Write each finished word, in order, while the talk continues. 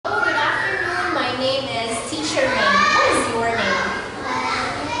teacher name. What is your name?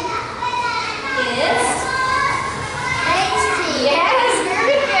 Is Daisy. yes,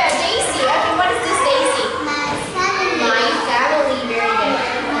 very good. Daisy. Okay, what is this Daisy? My family. My family, very good.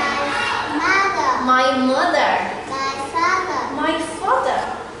 My My mother. mother. My father. My father.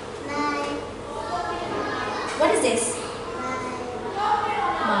 My What is this?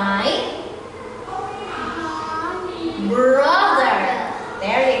 My brother.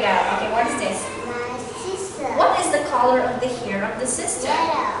 There you go. Okay, what is this? my sister. What is the color of the hair of the sister?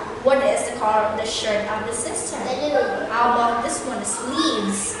 Yellow. What is the color of the shirt of the sister? Blue. How about this one, the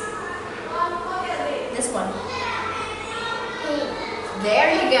sleeves? This one. Pink. There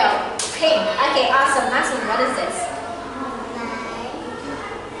you go. Pink. Okay, awesome. Next one, what is this?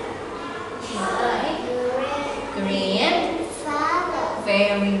 My Grandfather.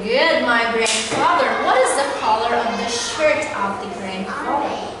 Very good, my grandfather. What is the color of the shirt of the grandfather?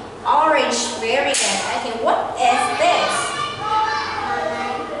 Orange. Very good. Okay, what is this?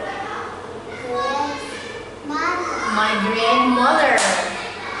 My grandmother.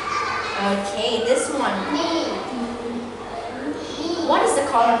 Okay, this one. Me. What is the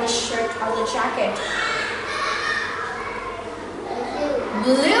color of the shirt or the jacket?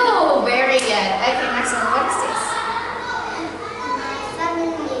 Blue. Blue. Very good. Okay, next one. What is this?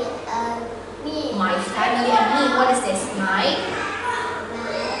 Me. My family and me. What is this? My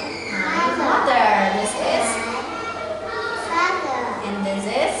mother. This is. Father. And this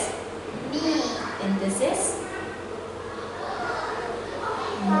is. Me. And this is.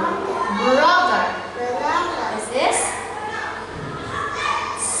 Brother. Brother. Brother. This is.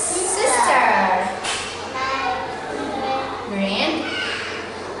 Sister.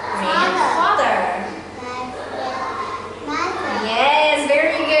 Grandfather. Yes,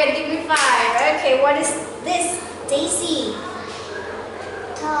 very good. Give me 5. Okay, what is this? Daisy.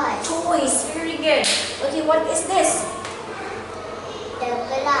 Toys. Very good. Okay, what is this?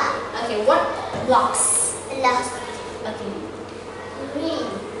 Okay, what blocks? Okay. Green,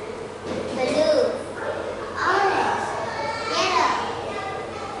 blue, orange, yellow,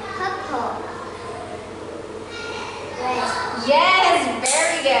 purple, red. Yes,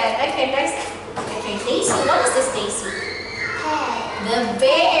 very good. Okay, next. Okay, Daisy. What is this, Daisy? Red, The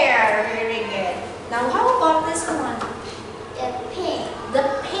bear. Very good. Now, how about this one? the pink, The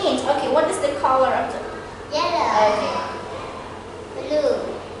paint. Okay, what is the color of the? yellow, Okay. blue,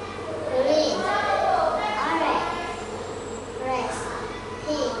 green, orange, red,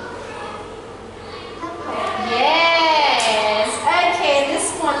 pink, purple, Yes. Okay, this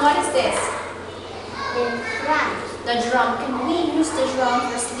one. What is this? the drum, The drum. Can we use the drum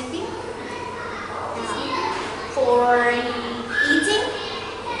for sleeping? For eating?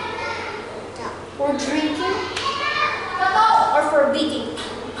 For drinking? Or for beating?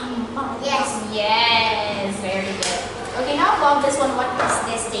 Yes. Yes. Very good. Okay, how about this one? What is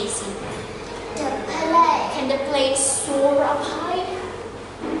this, Daisy? the plate, Can the plate soar up high?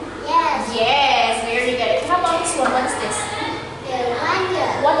 yes, Yes. Very good. How about this one? What is this? the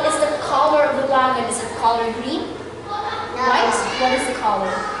wagon, What is the color of the wagon? Is it color green? no, White? What is the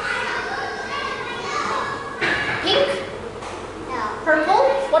color? Pink? no, Purple?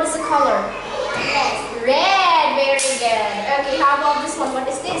 What is the color? yes, Red. Very good. Okay, how about this one? What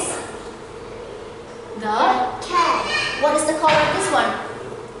is this? The? cat, What is the color of this one?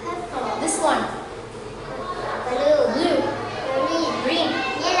 purple, This one? blue, Blue. green, Green.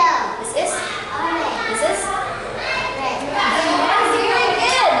 yellow, This is? orange, This is? red, Yes, very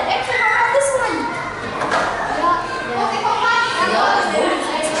good. Okay, how about this one?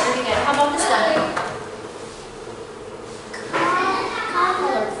 Very good. How about this one?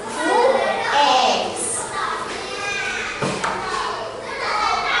 Colorful eggs.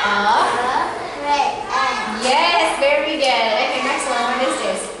 red, and Yes, very good. Okay, next one. What is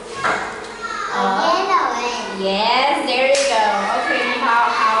this? yellow, and Yes, there you go. Okay,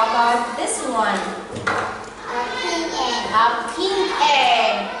 how about this one? a pink, and A pink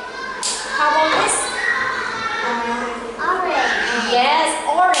egg. How about this? orange, and Yes,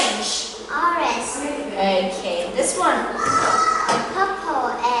 orange. orange, Okay, this one. purple,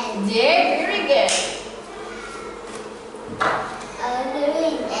 and Yeah, very good.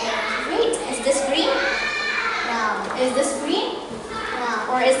 green, and Great. Is this green? no, Is this green?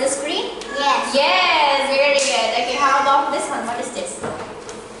 no, Or is this green? yes, Yes, very good. Okay, how about this one? What is this? blue,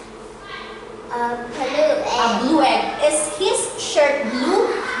 A and blue egg. Is his shirt blue?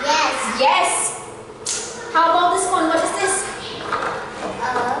 yes, Yes. How about this one? What is this?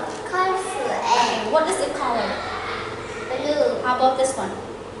 colorful, Okay, and what is the color? blue, How about this one?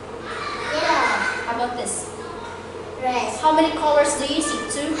 yellow, How about this? red, How many colors do you see?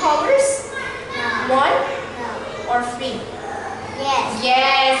 2 colors? no, One? no, or free? Yes.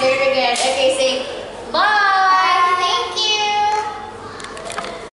 Yes, very good. Okay, say